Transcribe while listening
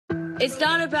It's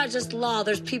not about just law.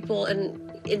 There's people and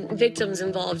victims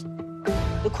involved.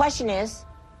 The question is,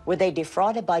 were they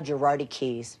defrauded by Girardi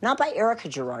Keys? Not by Erika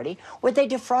Girardi. Were they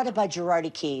defrauded by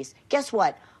Girardi Keys? Guess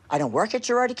what? I don't work at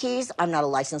Girardi Keys. I'm not a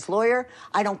licensed lawyer.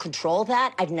 I don't control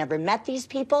that. I've never met these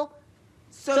people.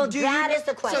 So that is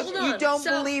the question. So you don't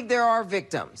believe there are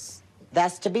victims?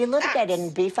 That's to be litigated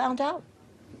and be found out.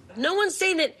 No one's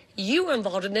saying that you were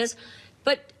involved in this,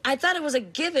 but I thought it was a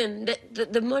given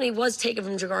that the money was taken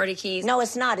from Girardi Keys. No,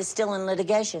 it's not. It's still in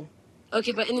litigation.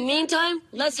 Okay, but in the meantime,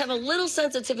 let's have a little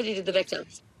sensitivity to the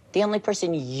victims. The only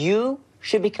person you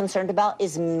should be concerned about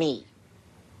is me.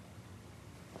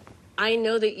 I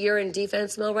know that you're in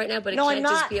defense mode right now, but it can't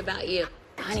just be about you.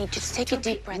 Honey, just take a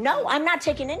deep breath. No, I'm not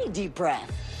taking any deep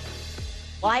breath.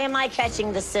 Why am I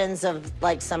catching the sins of,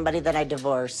 like, somebody that I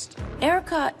divorced?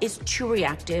 Erika is too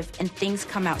reactive and things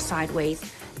come out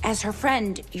sideways. As her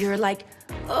friend, you're like,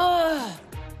 ugh,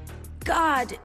 God,